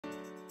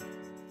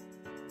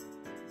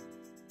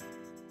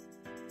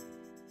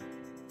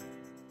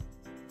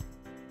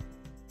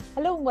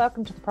Hello and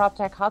welcome to the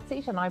Proptech Hot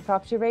Seat on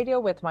iPropertyRadio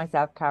with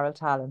myself, Carol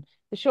Tallon,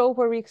 the show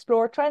where we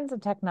explore trends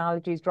and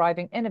technologies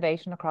driving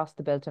innovation across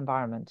the built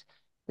environment.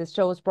 This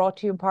show is brought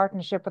to you in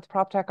partnership with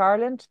Proptech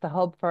Ireland, the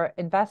hub for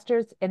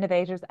investors,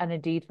 innovators, and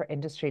indeed for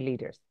industry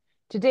leaders.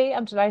 Today,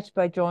 I'm delighted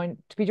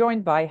to be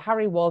joined by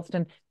Harry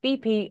Walston,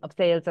 VP of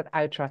Sales at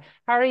Outra.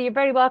 Harry, you're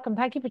very welcome.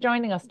 Thank you for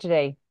joining us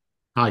today.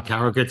 Hi,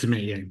 Carol. Good to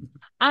meet you.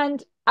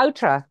 And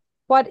Outra,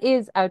 what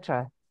is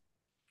Outra?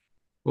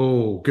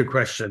 Oh, good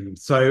question.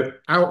 So,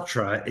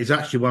 Outra is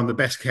actually one of the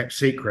best kept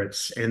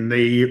secrets in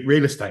the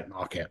real estate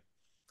market.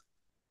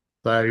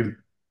 So,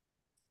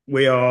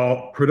 we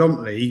are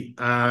predominantly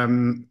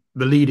the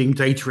leading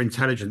data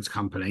intelligence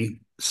company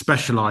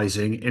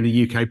specializing in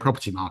the UK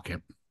property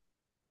market.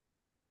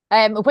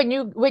 When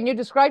you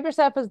describe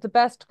yourself as the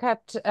best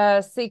kept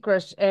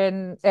secret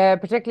in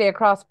particularly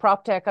across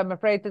PropTech, I'm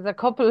afraid there's a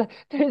couple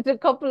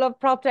of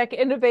PropTech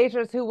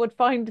innovators who would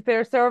find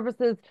their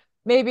services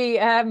maybe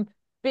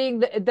being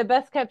the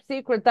best kept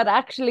secret that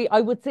actually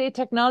I would say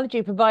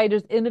technology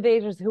providers,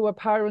 innovators who are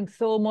powering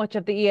so much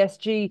of the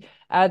ESG,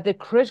 the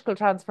critical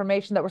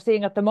transformation that we're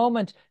seeing at the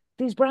moment.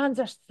 These brands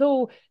are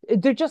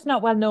they're just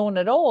not well known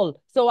at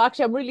all. So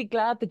actually, I'm really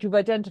glad that you've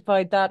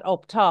identified that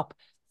up top.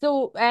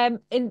 So,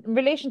 in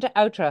relation to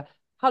Outra,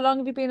 how long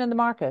have you been in the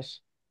market?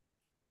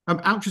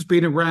 Outra's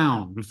been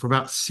around for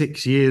about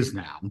 6 years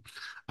now.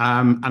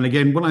 And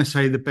again, when I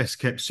say the best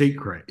kept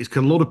secret, it's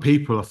because a lot of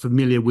people are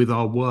familiar with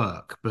our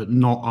work, but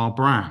not our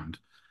brand.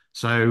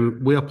 So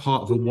we are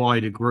part of a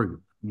wider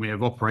group. We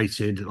have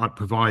operated like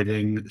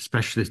providing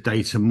specialist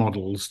data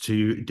models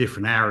to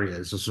different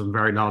areas of some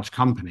very large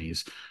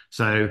companies.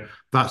 So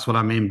that's what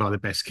I mean by the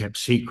best kept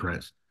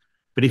secret.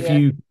 But if Yeah.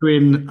 you go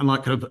in and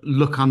like kind of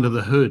look under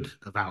the hood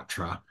of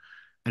Outra,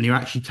 and you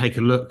actually take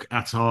a look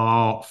at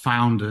our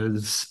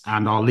founders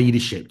and our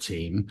leadership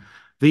team,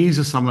 these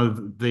are some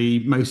of the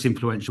most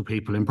influential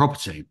people in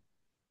property.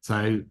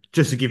 So,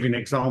 just to give you an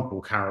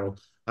example, Carol,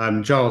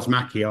 Giles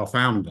Mackey, our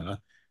founder,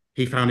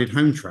 he founded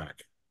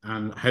HomeTrack,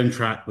 and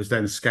HomeTrack was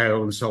then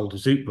scaled and sold to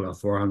Zoopla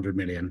for 100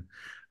 million.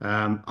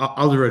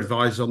 Other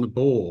advisors on the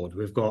board,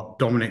 we've got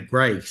Dominic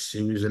Grace,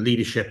 who was a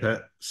leadership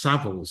at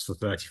Savills for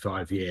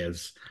 35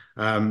 years.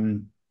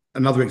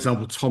 Another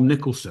example, Tom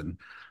Nicholson.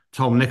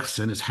 Tom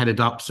Nicholson has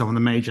headed up some of the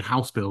major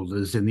house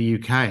builders in the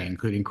UK,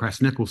 including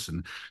Crest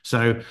Nicholson.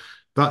 So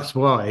that's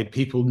why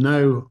people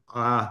know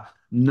our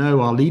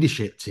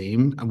leadership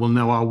team and will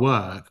know our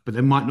work, but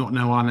they might not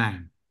know our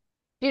name.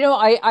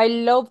 I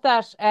love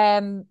that.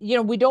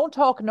 We don't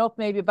talk enough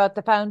maybe about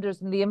the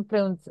founders and the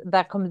influence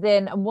that comes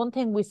in. And one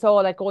thing we saw,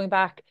 like going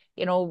back,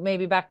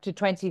 maybe back to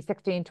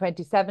 2016,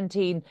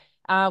 2017,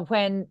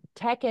 when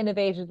tech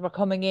innovators were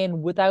coming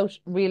in without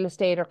real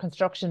estate or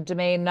construction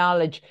domain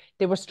knowledge,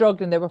 they were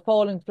struggling, they were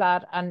falling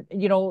flat. And,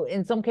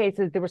 in some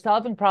cases, they were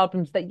solving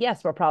problems that,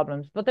 yes, were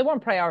problems, but they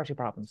weren't priority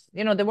problems.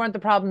 They weren't the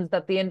problems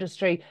that the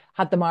industry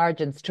had the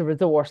margins to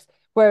resource.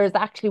 Whereas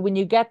actually, when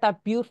you get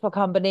that beautiful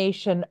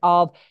combination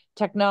of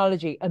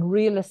technology and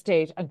real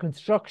estate and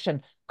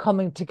construction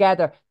coming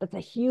together, that's a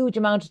huge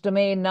amount of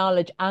domain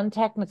knowledge and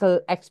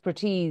technical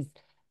expertise.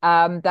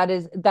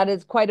 That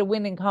is quite a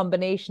winning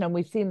combination, and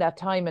we've seen that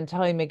time and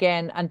time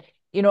again. And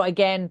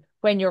again,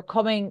 when you're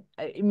coming,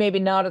 maybe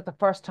not as the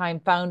first time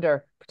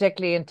founder,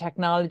 particularly in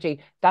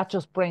technology, that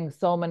just brings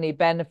so many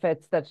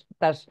benefits that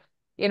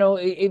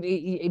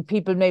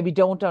people maybe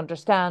don't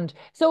understand.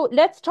 So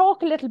let's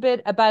talk a little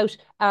bit about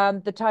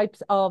the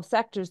types of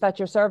sectors that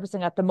you're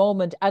servicing at the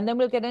moment, and then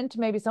we'll get into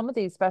maybe some of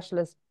these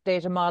specialist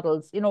data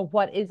models.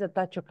 What is it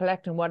that you're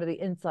collecting? What are the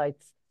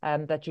insights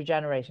that you're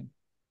generating?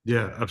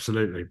 Yeah,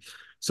 absolutely.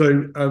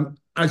 So,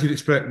 as you'd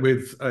expect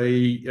with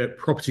a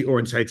property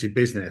orientated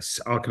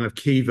business, our kind of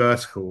key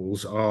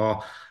verticals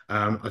are,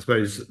 I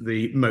suppose,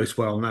 the most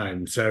well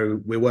known. So,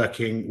 we're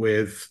working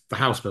with the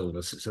house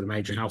builders, so the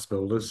major house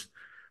builders.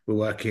 We're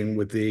working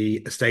with the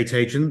estate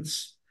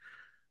agents,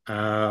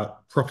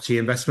 property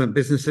investment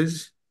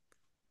businesses,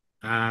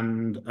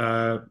 and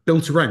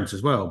build to rent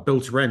as well.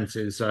 Build to rent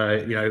is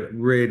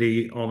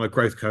really on a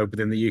growth curve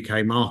within the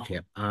UK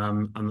market,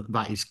 and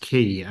that is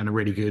key and a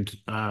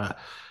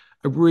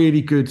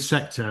really good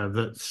sector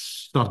that's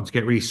starting to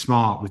get really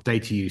smart with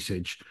data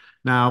usage.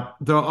 Now,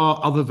 there are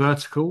other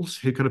verticals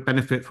who kind of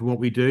benefit from what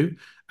we do,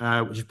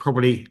 which is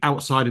probably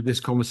outside of this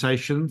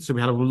conversation. So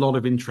we had a lot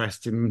of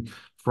interest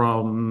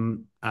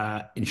from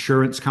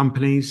insurance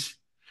companies,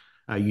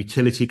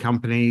 utility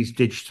companies,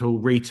 digital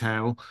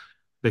retail,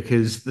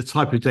 because the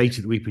type of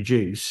data that we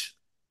produce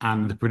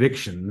and the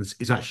predictions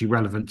is actually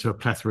relevant to a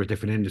plethora of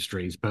different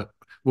industries. But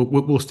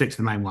we'll stick to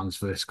the main ones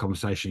for this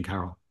conversation,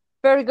 Carol.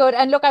 Very good.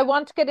 And look, I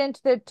want to get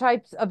into the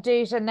types of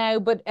data now,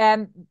 but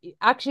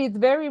actually, it's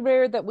very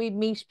rare that we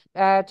meet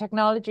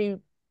technology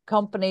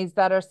companies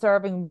that are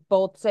serving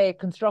both, say,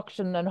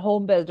 construction and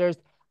home builders,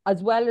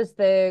 as well as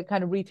the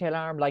kind of retail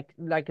arm,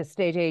 like a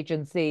state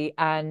agency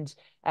and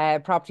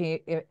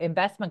property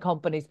investment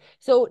companies.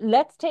 So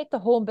let's take the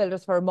home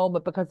builders for a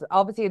moment, because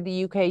obviously in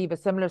the UK, you have a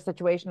similar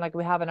situation like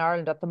we have in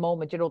Ireland at the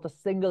moment. The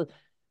single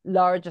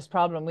largest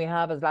problem we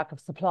have is lack of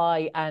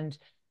supply, and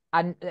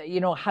and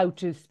how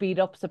to speed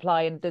up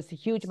supply. And there's a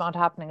huge amount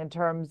happening in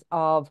terms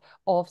of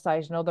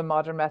offsite and other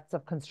modern methods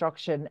of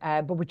construction,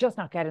 but we're just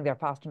not getting there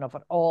fast enough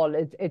at all.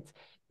 It's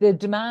the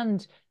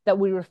demand that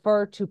we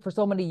refer to for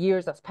so many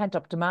years as pent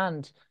up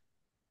demand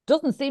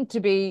doesn't seem to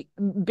be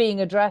being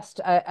addressed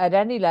at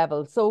any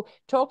level. So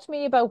talk to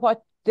me about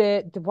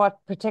what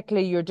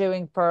particularly you're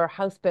doing for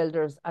house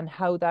builders and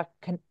how that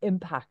can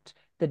impact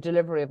the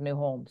delivery of new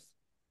homes.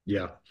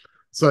 Yeah.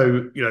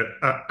 So,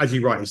 as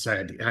you rightly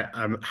said,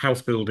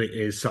 house building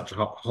is such a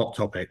hot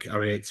topic. I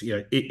mean, it's,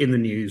 in the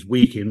news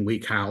week in,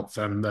 week out,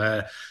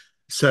 and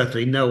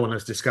certainly no one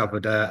has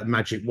discovered a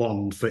magic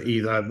wand for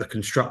either the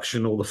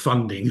construction or the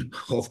funding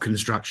of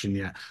construction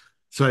yet.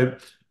 So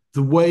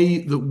the way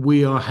that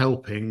we are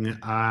helping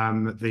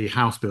the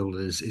house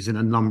builders is in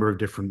a number of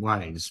different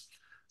ways.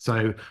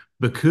 So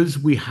because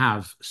we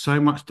have so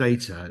much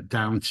data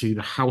down to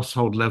the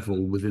household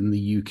level within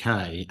the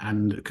UK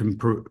and can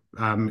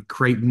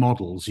create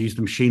models, use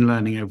the machine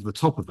learning over the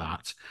top of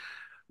that,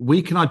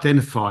 we can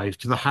identify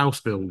to the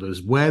house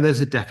builders where there's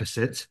a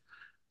deficit.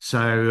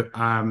 So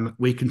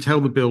we can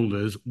tell the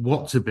builders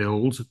what to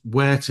build,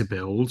 where to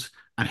build,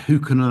 and who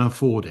can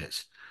afford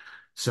it.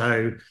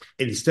 So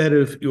instead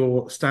of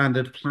your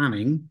standard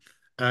planning,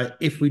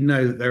 if we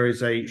know that there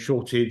is a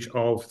shortage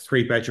of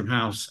 3-bedroom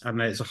house and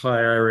there's a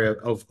higher area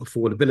of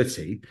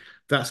affordability,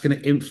 that's going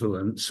to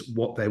influence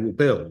what they will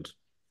build.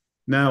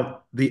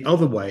 Now, the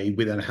other way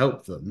we then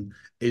help them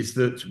is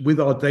that with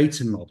our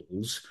data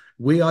models,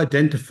 we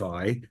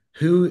identify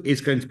who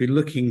is going to be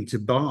looking to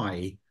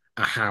buy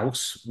a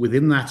house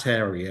within that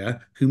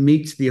area who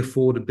meets the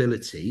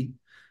affordability.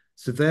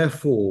 So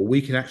therefore,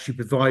 we can actually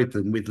provide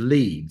them with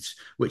leads,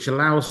 which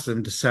allows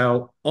them to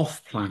sell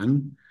off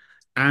plan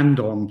and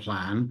on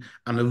plan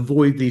and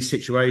avoid these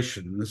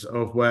situations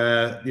of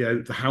where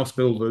the house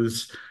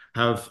builders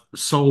have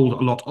sold a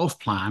lot off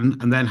plan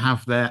and then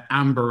have their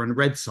amber and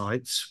red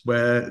sites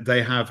where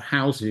they have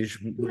houses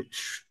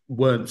which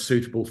weren't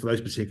suitable for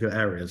those particular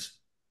areas.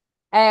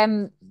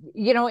 In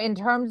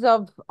terms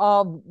of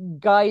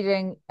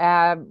guiding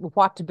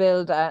what to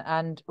build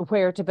and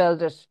where to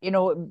build it,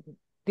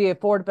 the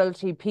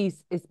affordability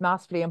piece is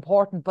massively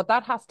important, but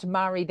that has to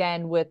marry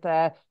then with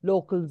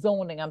local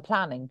zoning and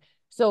planning.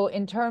 So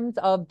in terms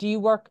of, do you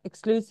work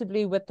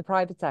exclusively with the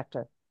private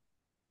sector?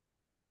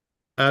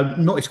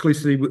 Not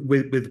exclusively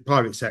with the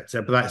private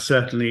sector, but that's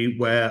certainly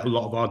where a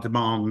lot of our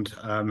demand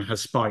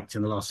has spiked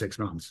in the last 6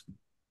 months.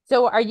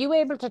 So are you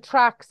able to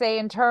track, say,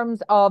 in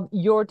terms of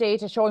your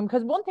data showing,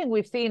 because one thing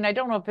we've seen, I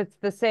don't know if it's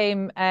the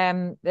same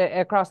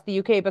across the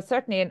UK, but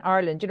certainly in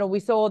Ireland, we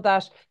saw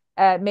that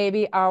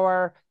maybe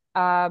our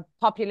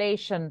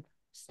population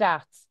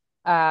stats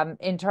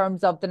in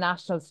terms of the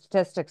national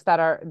statistics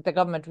that the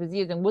government was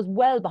using was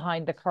well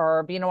behind the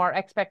curve. Our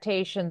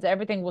expectations,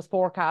 everything was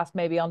forecast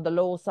maybe on the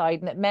low side,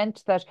 and it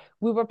meant that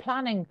we were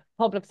planning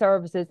public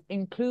services,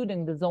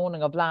 including the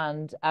zoning of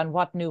land and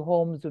what new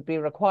homes would be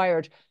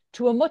required,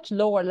 to a much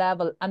lower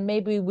level, and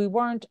maybe we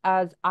weren't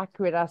as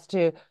accurate as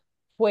to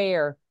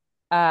where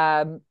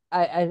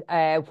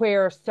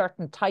where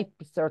certain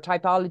types or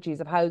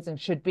typologies of housing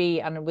should be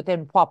and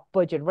within what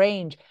budget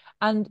range.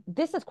 And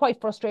this is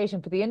quite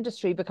frustrating for the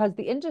industry because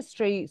the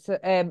industry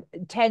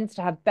tends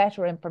to have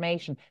better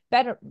information,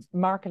 better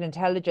market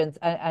intelligence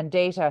and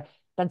data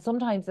than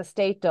sometimes the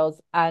state does.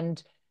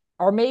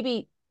 Or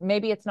maybe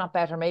it's not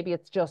better, maybe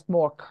it's just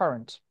more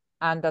current,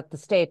 and that the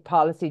state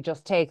policy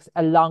just takes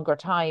a longer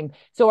time.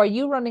 So are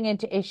you running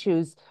into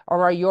issues,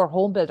 or are your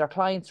home builder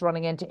clients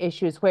running into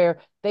issues where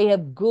they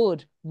have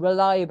good,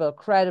 reliable,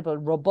 credible,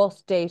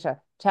 robust data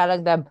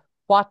telling them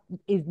what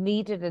is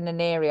needed in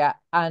an area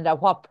and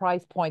at what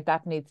price point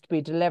that needs to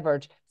be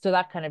delivered? So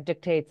that kind of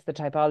dictates the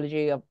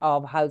typology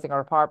of housing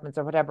or apartments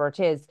or whatever it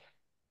is.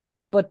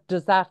 But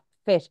does that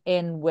fit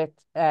in with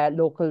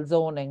local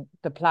zoning,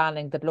 the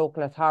planning that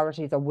local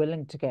authorities are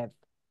willing to give?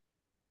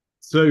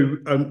 So,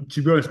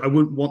 to be honest, I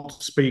wouldn't want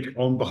to speak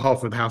on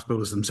behalf of the house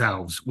builders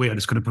themselves. We are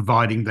just kind of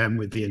providing them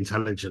with the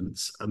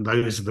intelligence, and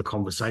those are the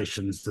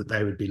conversations that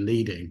they would be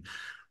leading.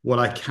 What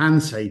I can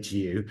say to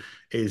you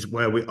is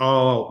where we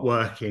are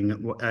working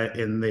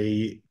in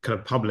the kind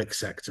of public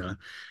sector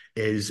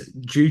is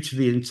due to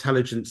the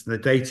intelligence and the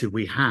data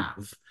we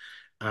have.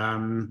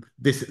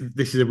 This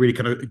is a really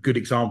kind of good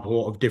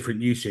example of different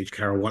usage,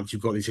 Carol. Once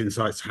you've got these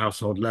insights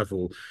household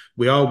level,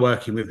 we are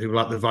working with people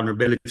like the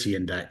vulnerability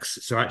index.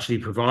 So actually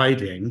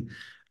providing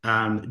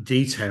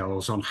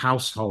details on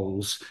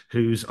households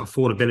whose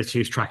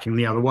affordability is tracking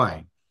the other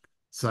way.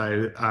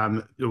 So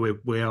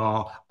we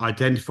are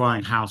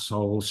identifying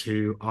households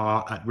who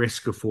are at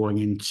risk of falling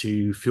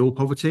into fuel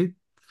poverty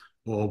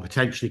or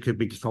potentially could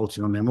be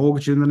defaulting on their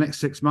mortgage in the next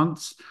 6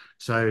 months.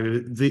 So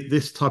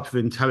this type of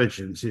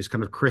intelligence is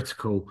kind of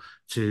critical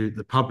to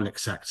the public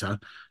sector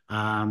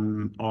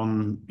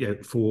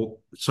for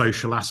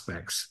social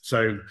aspects.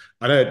 So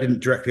I know it didn't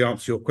directly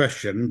answer your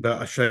question,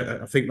 but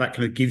I think that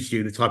kind of gives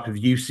you the type of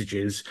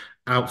usages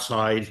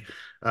outside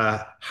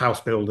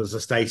house builders,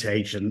 estate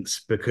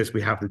agents, because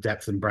we have the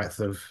depth and breadth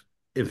of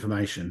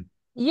information.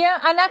 Yeah,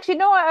 and actually,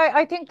 no,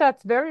 I think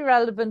that's very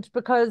relevant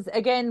because,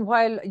 again,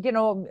 while,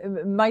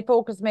 my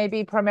focus may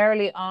be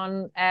primarily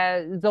on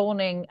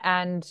zoning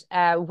and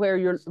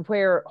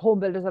where home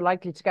builders are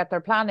likely to get their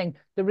planning,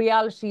 the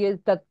reality is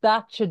that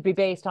that should be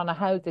based on a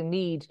housing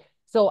need.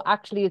 So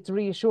actually, it's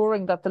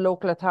reassuring that the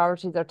local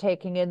authorities are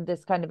taking in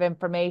this kind of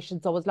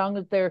information. So as long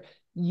as they're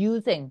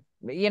using,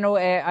 and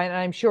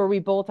I'm sure we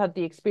both had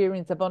the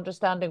experience of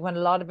understanding when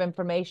a lot of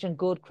information,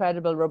 good,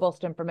 credible,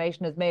 robust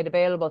information is made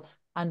available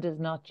and is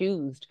not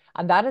used.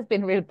 And that has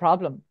been a real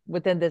problem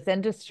within this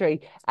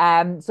industry.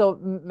 So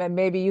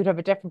maybe you'd have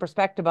a different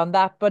perspective on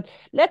that. But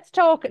let's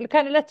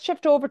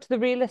shift over to the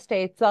real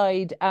estate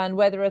side and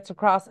whether it's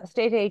across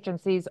estate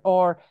agencies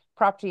or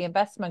property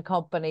investment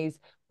companies.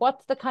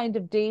 What's the kind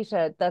of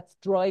data that's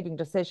driving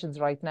decisions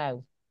right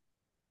now?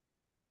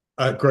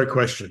 Great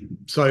question.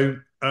 So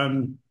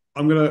I'm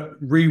going to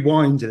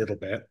rewind a little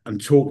bit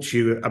and talk to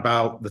you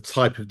about the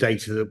type of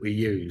data that we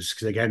use,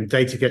 because again,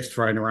 data gets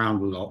thrown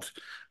around a lot.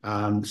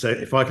 So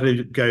if I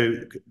could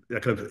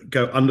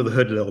go under the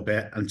hood a little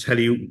bit and tell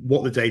you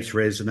what the data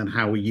is and then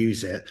how we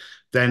use it,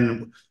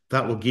 then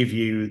that will give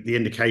you the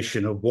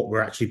indication of what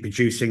we're actually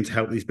producing to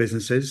help these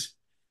businesses.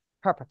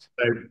 Perfect.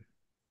 So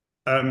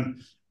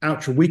um,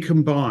 Outra, we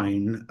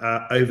combine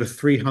over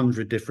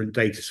 300 different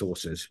data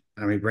sources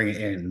and we bring it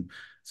in.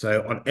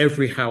 So on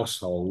every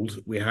household,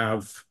 we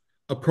have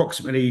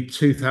approximately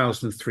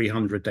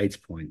 2,300 data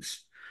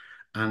points.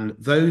 And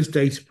those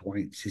data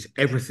points is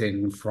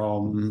everything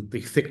from the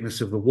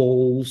thickness of the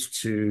walls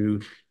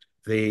to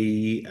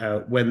the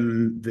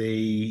when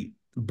the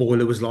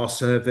boiler was last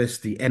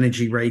serviced, the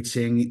energy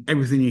rating,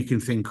 everything you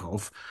can think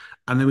of.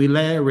 And then we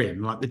layer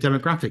in like the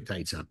demographic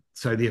data.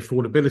 So the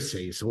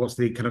affordability. So what's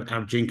the kind of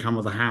average income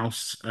of the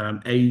house,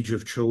 age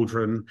of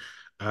children,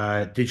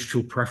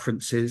 digital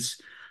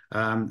preferences.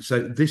 So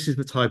this is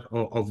the type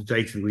of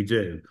data that we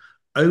do.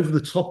 Over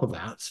the top of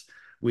that,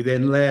 we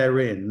then layer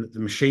in the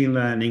machine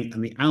learning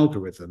and the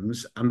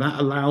algorithms, and that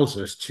allows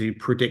us to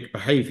predict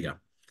behavior.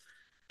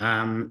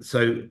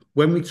 So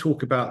when we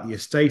talk about the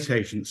estate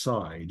agent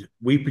side,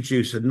 we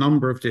produce a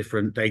number of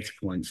different data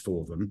points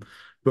for them,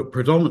 but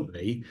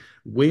predominantly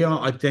we are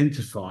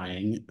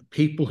identifying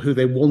people who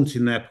they want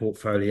in their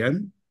portfolio.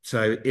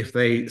 So if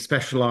they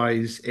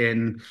specialize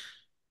in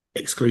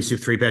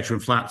exclusive three-bedroom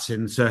flats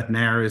in certain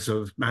areas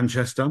of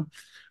Manchester,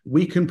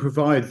 we can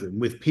provide them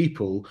with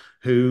people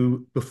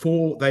who,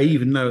 before they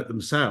even know it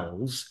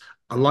themselves,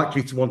 are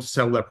likely to want to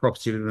sell their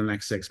property within the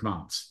next 6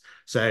 months.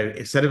 So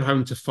instead of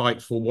having to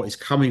fight for what is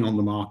coming on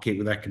the market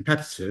with their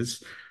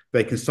competitors,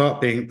 they can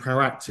start being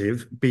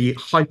proactive, be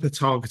hyper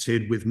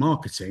targeted with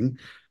marketing,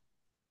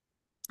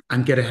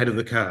 and get ahead of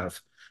the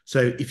curve.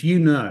 So if you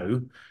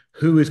know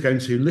who is going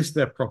to list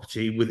their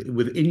property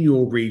within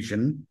your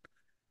region,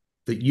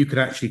 that you could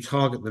actually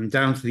target them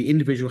down to the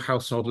individual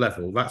household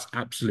level, that's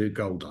absolute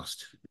gold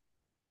dust.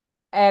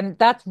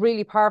 That's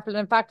really powerful.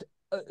 In fact,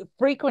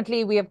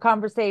 frequently we have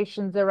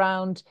conversations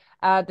around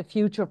the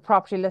future of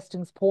property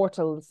listings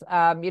portals.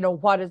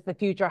 What is the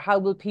future? How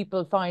will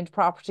people find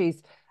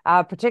properties?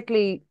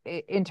 Particularly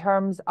in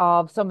terms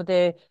of some of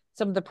the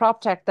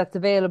prop tech that's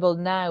available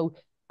now.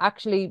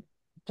 Actually,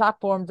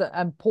 platforms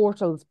and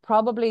portals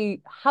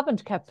probably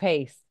haven't kept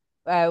pace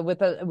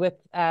with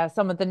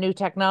some of the new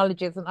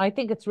technologies, and I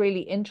think it's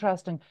really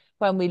interesting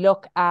when we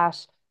look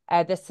at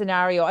this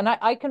scenario. And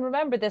I can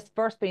remember this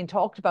first being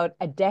talked about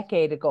a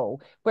decade ago,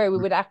 where we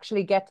would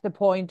actually get to the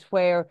point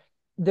where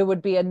there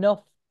would be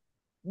enough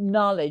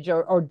knowledge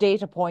or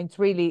data points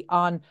really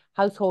on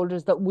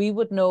householders that we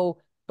would know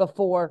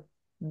before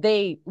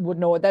they would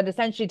know, that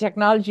essentially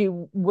technology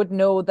would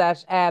know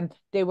that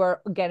they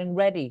were getting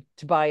ready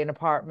to buy an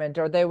apartment,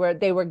 or they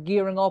were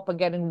gearing up and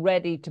getting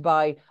ready to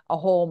buy a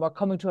home, or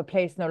coming to a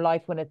place in their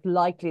life when it's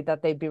likely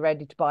that they'd be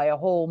ready to buy a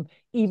home,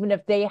 even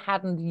if they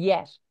hadn't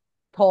yet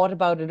thought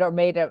about it or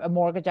made a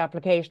mortgage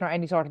application or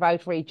any sort of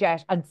outreach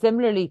yet. And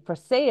similarly for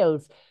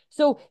sales.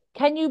 So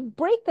can you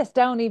break this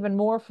down even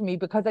more for me?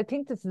 Because I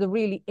think this is a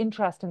really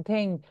interesting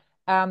thing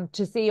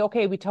to see.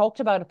 Okay, we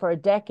talked about it for a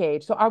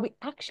decade. So are we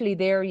actually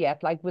there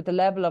yet? Like with the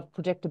level of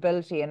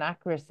predictability and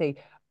accuracy,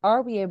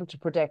 are we able to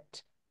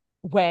predict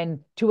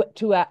when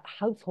to a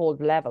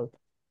household level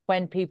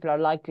when people are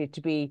likely to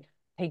be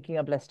thinking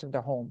of listing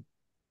their home?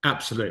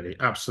 Absolutely,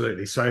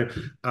 absolutely. So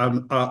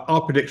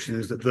our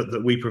predictions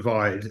that we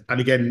provide,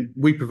 and again,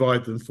 we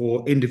provide them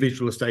for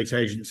individual estate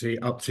agency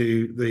up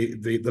to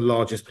the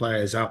largest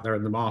players out there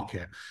in the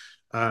market.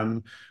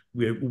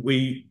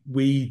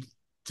 We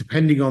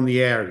depending on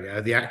the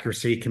area, the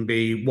accuracy can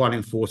be 1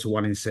 in 4 to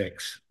 1 in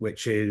 6,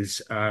 which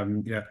is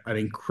an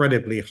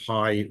incredibly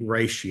high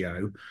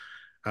ratio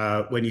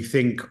when you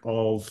think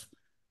of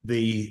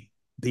the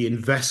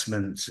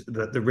investment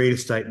that the real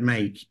estate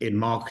make in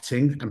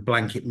marketing and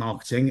blanket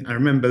marketing. And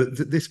remember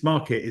that this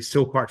market is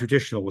still quite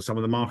traditional with some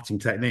of the marketing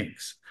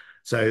techniques.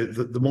 So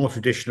the more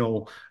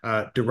traditional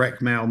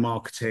direct mail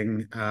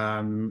marketing,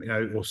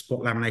 or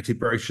spot laminated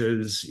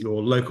brochures,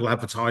 your local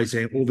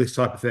advertising, all this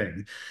type of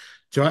thing.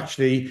 to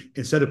actually,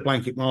 instead of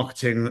blanket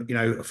marketing,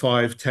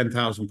 5,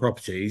 10,000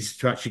 properties,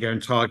 to actually go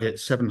and target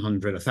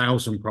 700,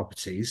 1,000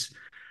 properties,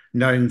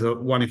 knowing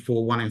that 1 in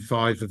 4, 1 in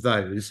 5 of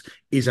those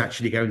is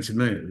actually going to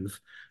move.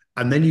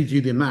 And then you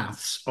do the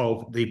maths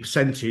of the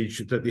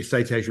percentage that the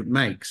estate agent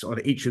makes on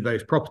each of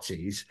those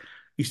properties,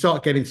 you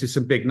start getting to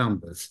some big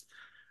numbers.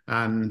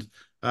 And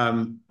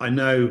I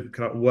know,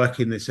 kind of work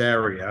in this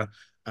area,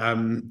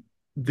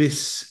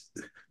 this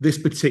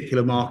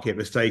particular market of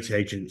estate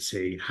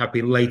agency have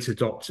been late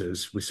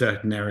adopters with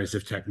certain areas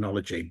of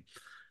technology.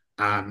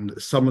 And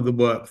some of the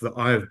work that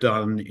I have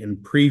done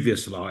in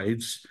previous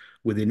lives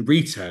within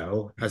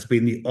retail has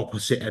been the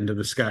opposite end of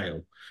the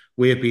scale.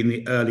 We have been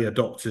the early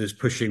adopters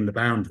pushing the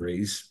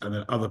boundaries, and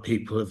then other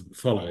people have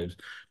followed.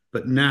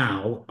 But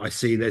now I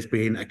see there's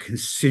been a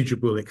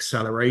considerable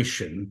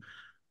acceleration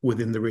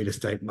within the real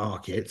estate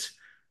market,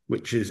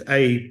 which has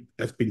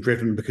been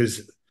driven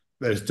because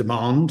there's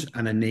demand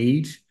and a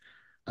need.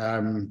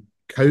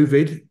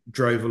 COVID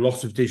drove a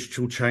lot of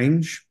digital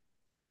change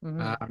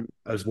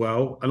as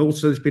well, and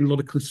also there's been a lot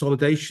of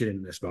consolidation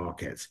in this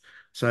market.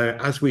 So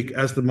as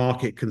the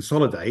market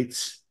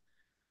consolidates,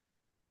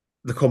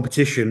 the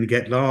competition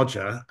get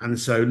larger, and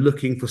so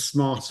looking for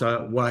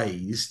smarter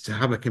ways to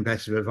have a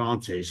competitive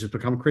advantage has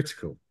become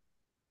critical.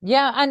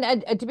 Yeah,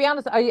 and to be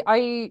honest,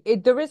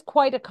 there is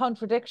quite a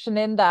contradiction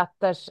in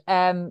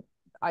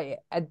I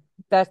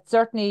that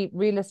certainly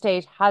real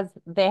estate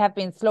they have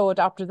been slow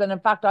adopters, and in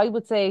fact, I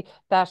would say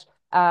that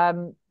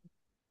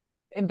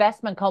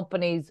investment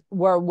companies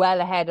were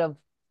well ahead of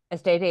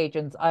estate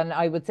agents, and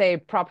I would say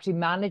property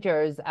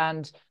managers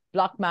and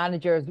block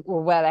managers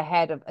were well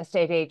ahead of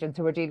estate agents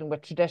who were dealing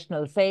with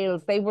traditional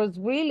sales. There was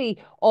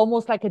really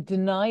almost like a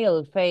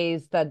denial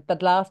phase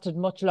that lasted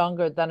much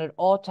longer than it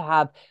ought to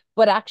have.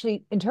 But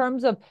actually, in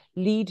terms of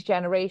lead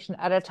generation,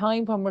 at a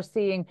time when we're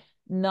seeing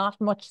not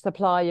much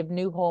supply of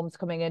new homes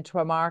coming into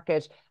a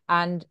market,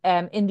 and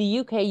in the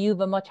UK, you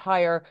have a much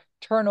higher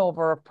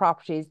turnover of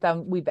properties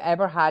than we've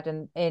ever had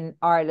in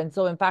Ireland.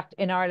 So in fact,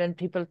 in Ireland,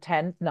 people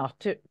tend not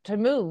to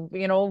move,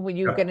 when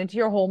you get into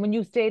your home and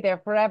you stay there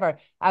forever.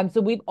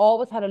 So we've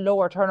always had a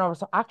lower turnover.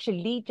 So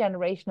actually lead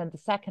generation in the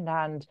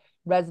second-hand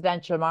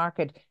residential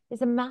market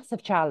is a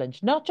massive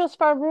challenge, not just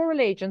for our rural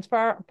agents,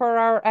 for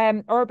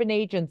our urban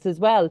agents as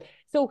well.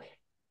 So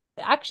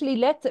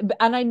actually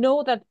and I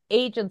know that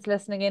agents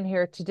listening in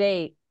here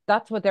today,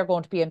 that's what they're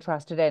going to be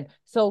interested in.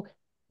 So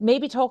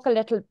maybe talk a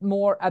little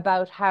more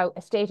about how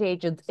estate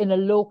agents in a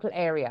local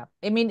area.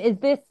 I mean, is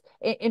this,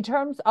 in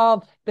terms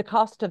of the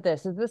cost of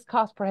this, is this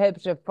cost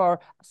prohibitive for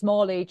a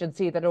small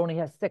agency that only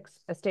has 6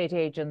 estate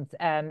agents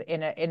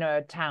in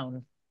a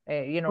town,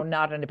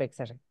 not in a big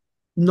city?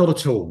 Not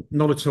at all.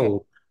 Not at Yeah.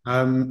 all.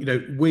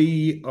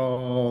 We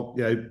are,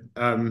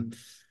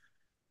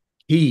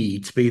 key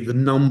to be the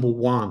number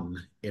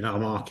one in our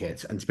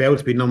market, and to be able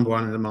to be number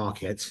one in the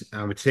market,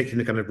 particularly in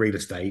the kind of real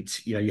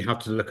estate, you have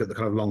to look at the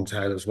kind of long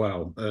tail as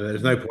well.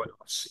 There's no point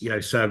us,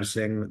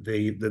 servicing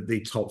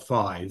the top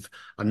 5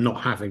 and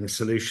not having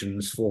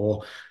solutions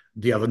for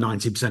the other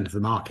 90% of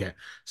the market.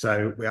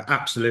 So we are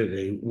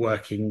absolutely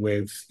working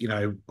with,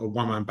 a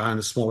one-man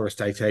band, smaller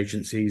estate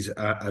agencies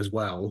as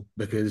well,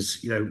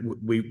 because,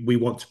 we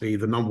want to be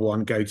the number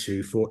one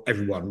go-to for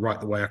everyone right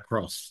the way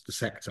across the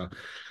sector.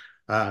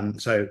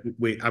 So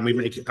we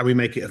make it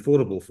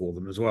affordable for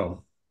them as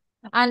well.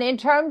 And in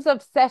terms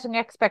of setting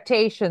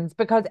expectations,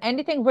 because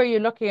anything where you're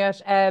looking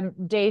at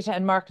data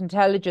and market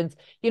intelligence,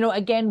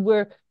 again,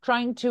 we're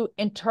trying to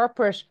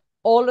interpret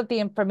all of the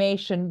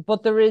information,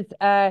 but there is,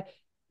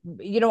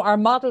 our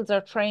models are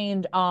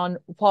trained on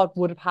what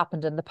would have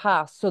happened in the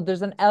past. So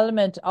there's an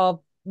element of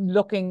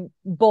looking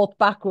both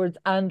backwards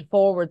and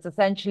forwards,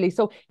 essentially.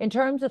 So in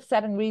terms of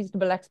setting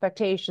reasonable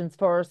expectations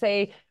for,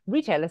 say,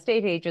 retail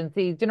estate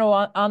agencies,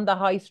 on the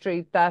high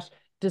street that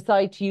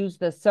decide to use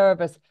this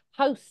service,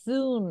 how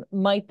soon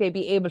might they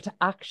be able to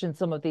action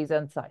some of these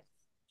insights?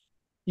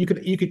 You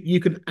can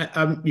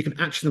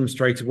action them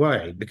straight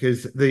away,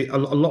 because a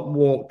lot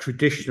more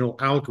traditional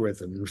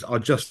algorithms are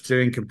just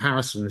doing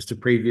comparisons to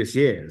previous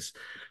years.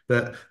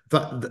 Those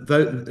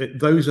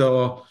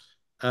are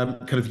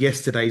kind of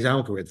yesterday's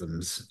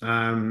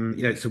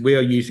algorithms. So we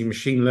are using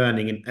machine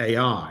learning and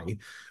AI,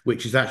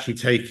 which is actually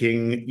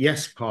taking,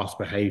 yes, past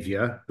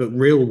behavior, but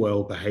real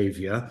world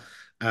behavior,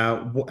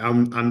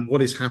 and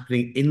what is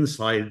happening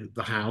inside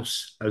the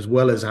house as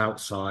well as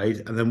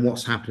outside, and then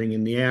what's happening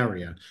in the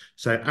area.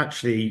 So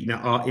actually,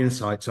 our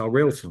insights are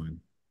real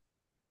time.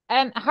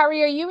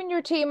 Harry, are you and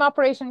your team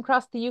operating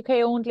across the UK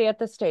only at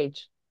this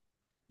stage?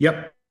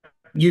 Yep,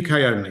 UK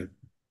only.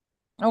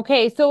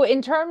 Okay, so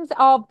in terms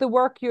of the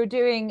work you're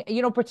doing,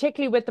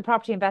 particularly with the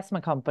property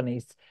investment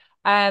companies,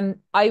 I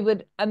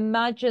would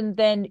imagine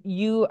then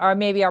you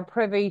are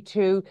privy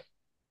to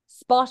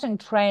spotting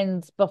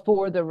trends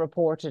before they're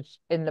reported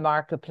in the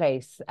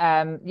marketplace.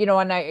 And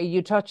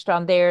you touched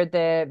on there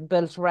the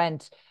built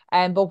rent,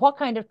 but what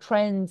kind of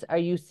trends are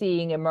you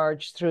seeing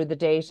emerge through the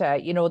data,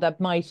 that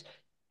might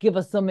give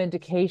us some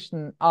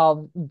indication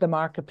of the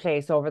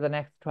marketplace over the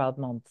next 12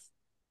 months?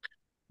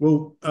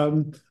 Well,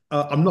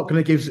 I'm not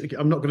going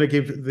to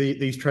give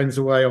these trends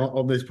away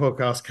on this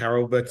podcast,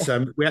 Carol. But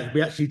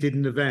we actually did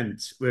an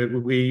event.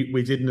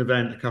 We did an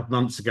event a couple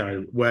months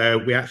ago where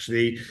we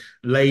actually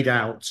laid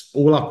out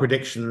all our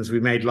predictions we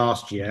made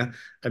last year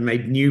and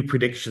made new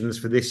predictions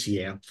for this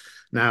year.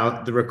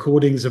 Now the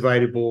recording's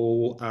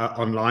available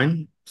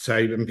online,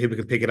 so people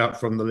can pick it up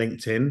from the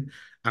LinkedIn.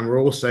 And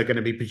we're also going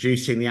to be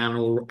producing the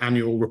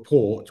annual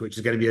report, which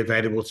is going to be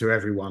available to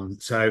everyone.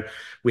 So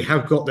we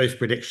have got those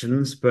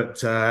predictions,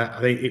 but I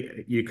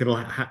think you can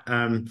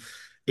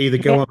either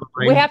go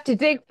We online. have to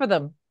dig for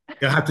them.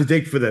 You have to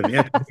dig for them.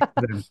 Yeah,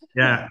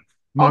 yeah.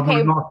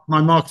 Okay.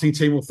 My marketing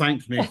team will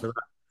thank me for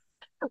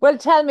that. Well,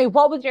 tell me,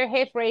 what was your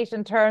hit rate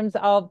in terms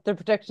of the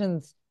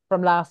predictions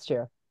from last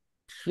year?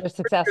 Your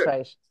success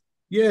rate?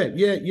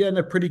 Yeah.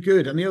 No, pretty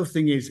good. And the other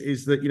thing is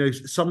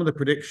that some of the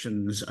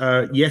predictions,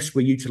 yes,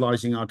 we're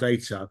utilizing our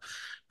data,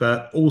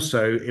 but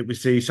also it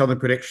was some of the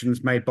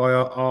predictions made by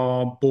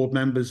our board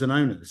members and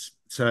owners.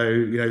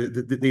 So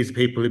these are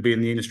people who've been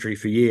in the industry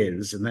for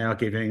years, and they are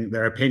giving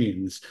their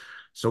opinions.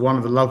 So one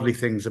of the lovely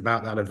things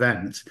about that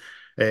event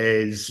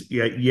is,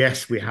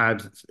 yes, we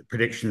had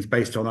predictions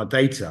based on our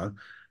data,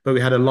 but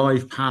we had a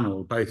live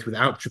panel both with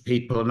Outra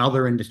people and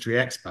other industry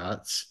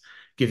experts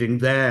giving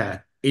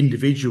their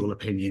individual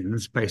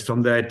opinions based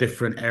on their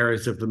different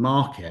areas of the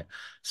market.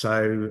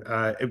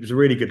 So it was a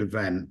really good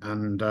event,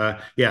 and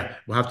yeah,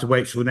 we'll have to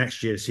wait till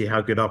next year to see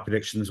how good our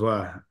predictions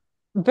were.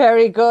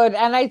 Very good.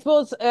 And I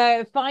suppose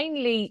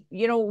finally,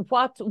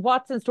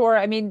 what's in store?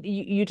 I mean,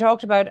 you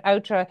talked about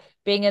Outra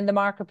being in the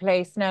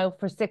marketplace now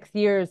for 6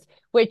 years,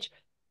 which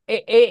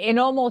in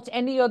almost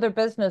any other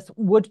business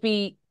would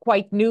be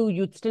quite new.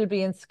 You'd still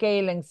be in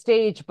scaling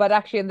stage, but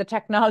actually in the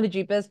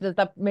technology business,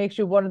 that makes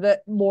you one of the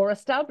more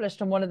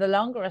established and one of the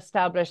longer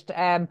established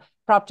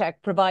prop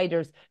tech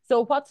providers.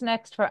 So what's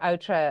next for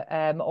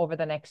Outra over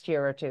the next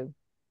year or two?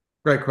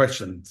 Great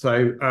question.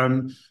 So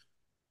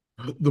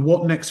the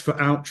what next for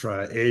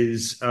Outra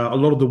is a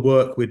lot of the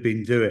work we've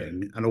been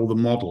doing and all the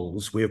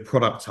models we have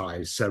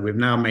productized. So we've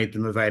now made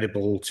them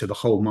available to the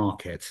whole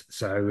market.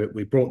 So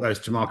we brought those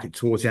to market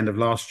towards the end of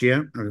last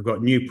year, and we've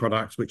got new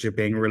products which are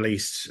being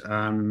released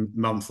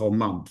month on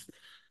month.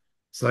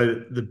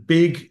 So the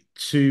big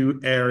two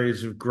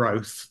areas of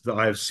growth that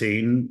I have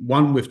seen,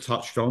 one we've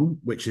touched on,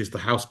 which is the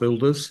house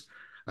builders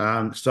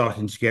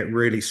starting to get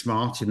really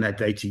smart in their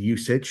data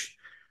usage.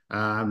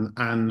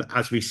 And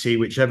as we see,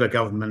 whichever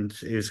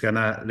government is going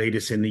to lead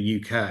us in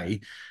the UK,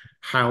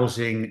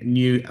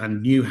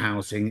 new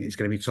housing is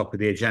going to be top of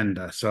the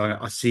agenda. So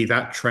I see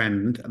that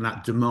trend and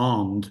that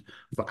demand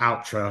for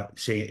Outra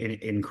see an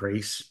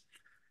increase.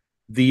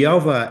 The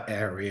other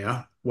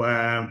area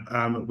where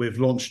we've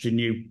launched a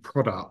new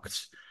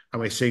product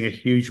and we're seeing a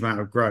huge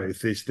amount of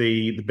growth is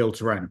the build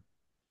to rent.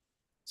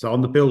 So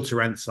on the build to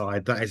rent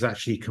side, that is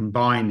actually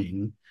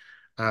combining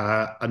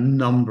a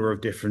number of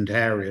different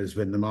areas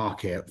within the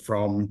market,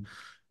 from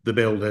the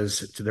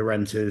builders to the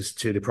renters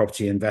to the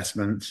property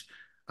investment.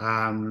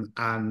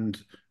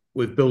 And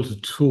we've built a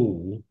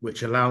tool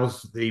which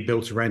allows the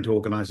build to rent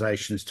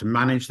organizations to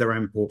manage their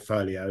own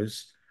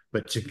portfolios,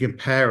 but to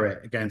compare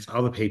it against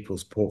other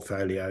people's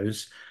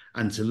portfolios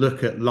and to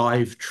look at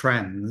live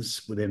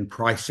trends within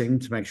pricing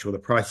to make sure the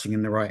pricing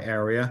in the right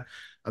area,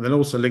 and then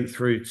also link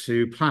through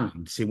to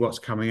planning to see what's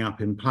coming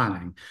up in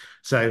planning.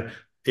 So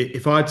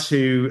if I had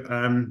to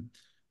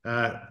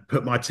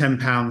put my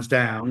 £10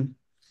 down,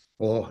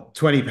 or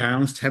 £20,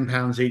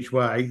 £10 each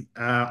way,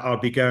 I'll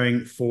be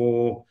going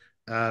for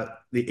the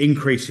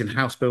increase in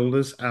house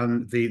builders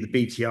and the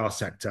BTR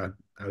sector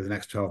over the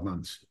next 12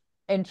 months.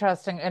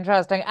 Interesting.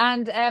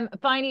 And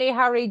finally,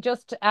 Harry,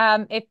 just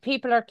if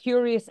people are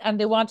curious and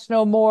they want to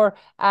know more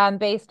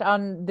based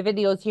on the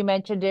videos you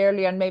mentioned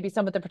earlier and maybe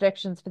some of the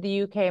predictions for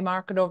the UK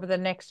market over the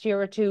next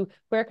year or two,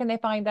 where can they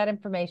find that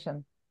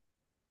information?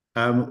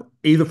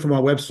 Either from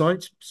our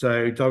website,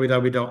 so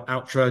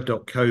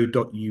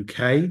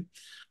www.outra.co.uk,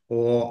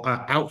 or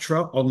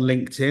Outra on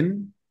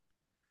LinkedIn,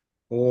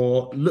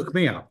 or look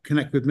me up,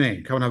 connect with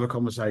me, come and have a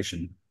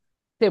conversation.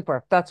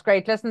 Super. That's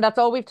great. Listen, that's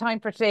all we've time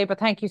for today, but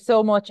thank you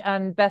so much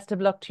and best of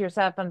luck to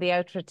yourself and the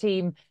Outra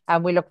team.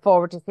 And we look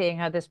forward to seeing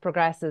how this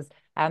progresses.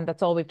 And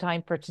that's all we've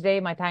time for today.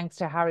 My thanks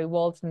to Harry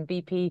Walston,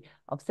 VP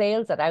of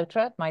Sales at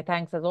Outra. My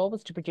thanks, as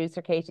always, to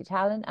producer Katie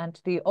Tallon and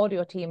to the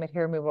audio team at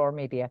Hear Me Roar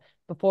Media.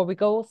 Before we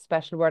go,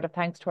 special word of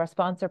thanks to our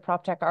sponsor,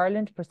 Proptech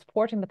Ireland, for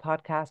supporting the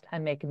podcast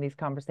and making these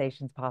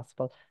conversations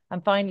possible.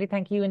 And finally,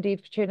 thank you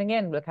indeed for tuning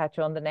in. We'll catch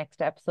you on the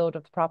next episode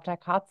of the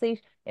Proptech Hot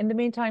Seat. In the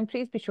meantime,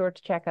 please be sure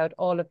to check out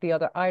all of the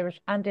other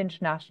Irish and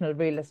international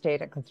real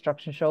estate and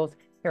construction shows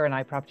here on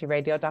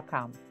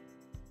iPropertyRadio.com.